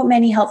so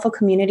many helpful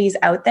communities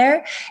out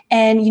there,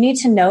 and you need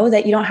to know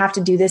that you don't have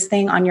to do this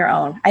thing on your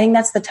own. I think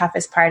that's the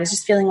toughest part, is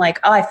just feeling like,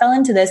 oh, I fell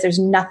into this. There's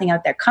nothing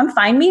out there. Come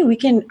find me.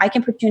 I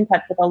can put you in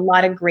touch with a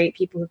lot of great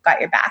people who've got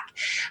your back.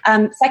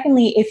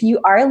 Secondly, if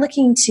you are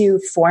looking to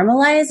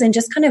formalize and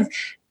just kind of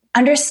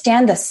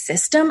understand the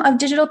system of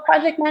digital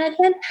project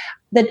management,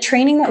 the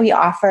training that we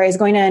offer is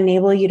going to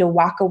enable you to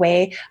walk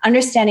away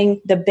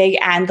understanding the big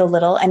and the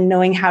little and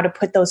knowing how to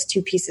put those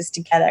two pieces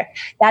together.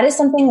 That is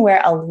something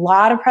where a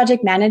lot of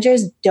project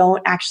managers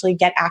don't actually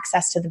get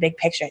access to the big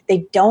picture.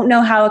 They don't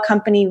know how a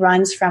company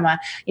runs from a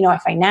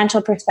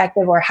financial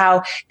perspective, or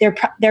how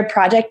their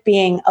project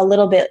being a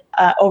little bit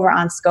over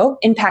on scope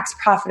impacts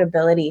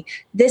profitability.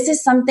 This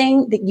is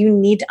something that you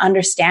need to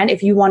understand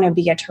if you want to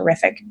be a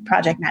terrific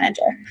project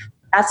manager.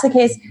 That's the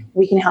case,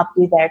 we can help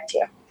you there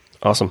too.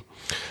 Awesome.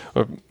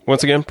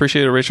 Once again,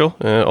 appreciate it, Rachel.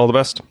 All the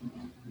best.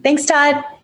 Thanks, Todd.